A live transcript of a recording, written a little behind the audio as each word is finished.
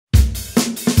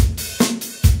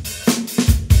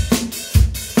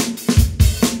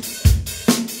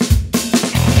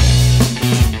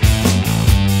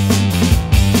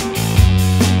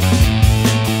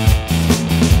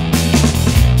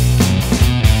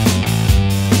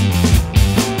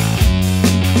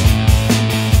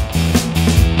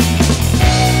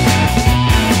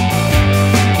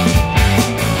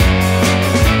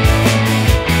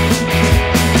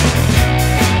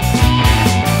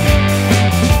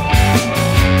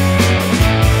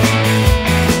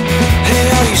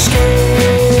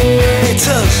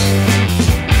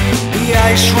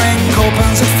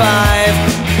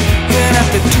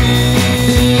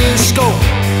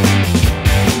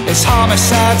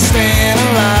staying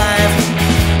alive,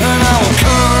 and I will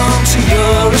come to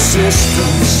your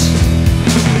assistance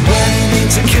when you need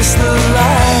to kiss the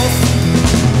life.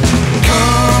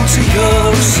 Come to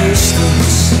your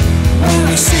assistance when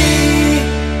you see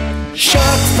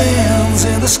shark fins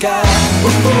in the sky.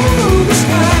 Woohoo, the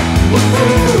sky.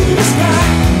 Woohoo, the sky.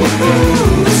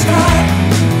 Woohoo, the sky.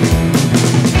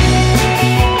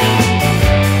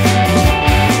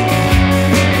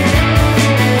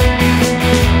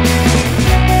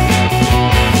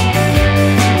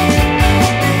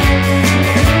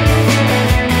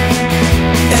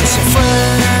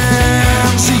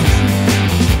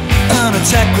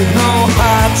 Attack with no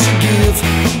heart to give.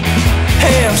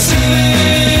 Hey, I'm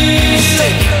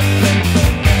sick,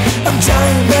 I'm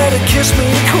dying, better kiss me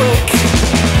quick,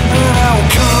 and I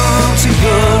will come to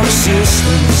your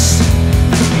assistance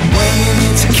when you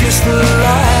need to kiss the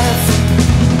life.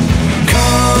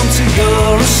 Come to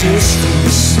your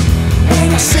assistance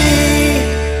when I see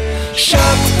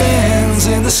shark fins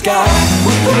in the sky.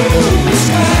 Woohoo, the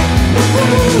sky.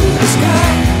 Woohoo, the sky.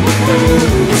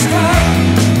 Woohoo, the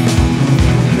sky.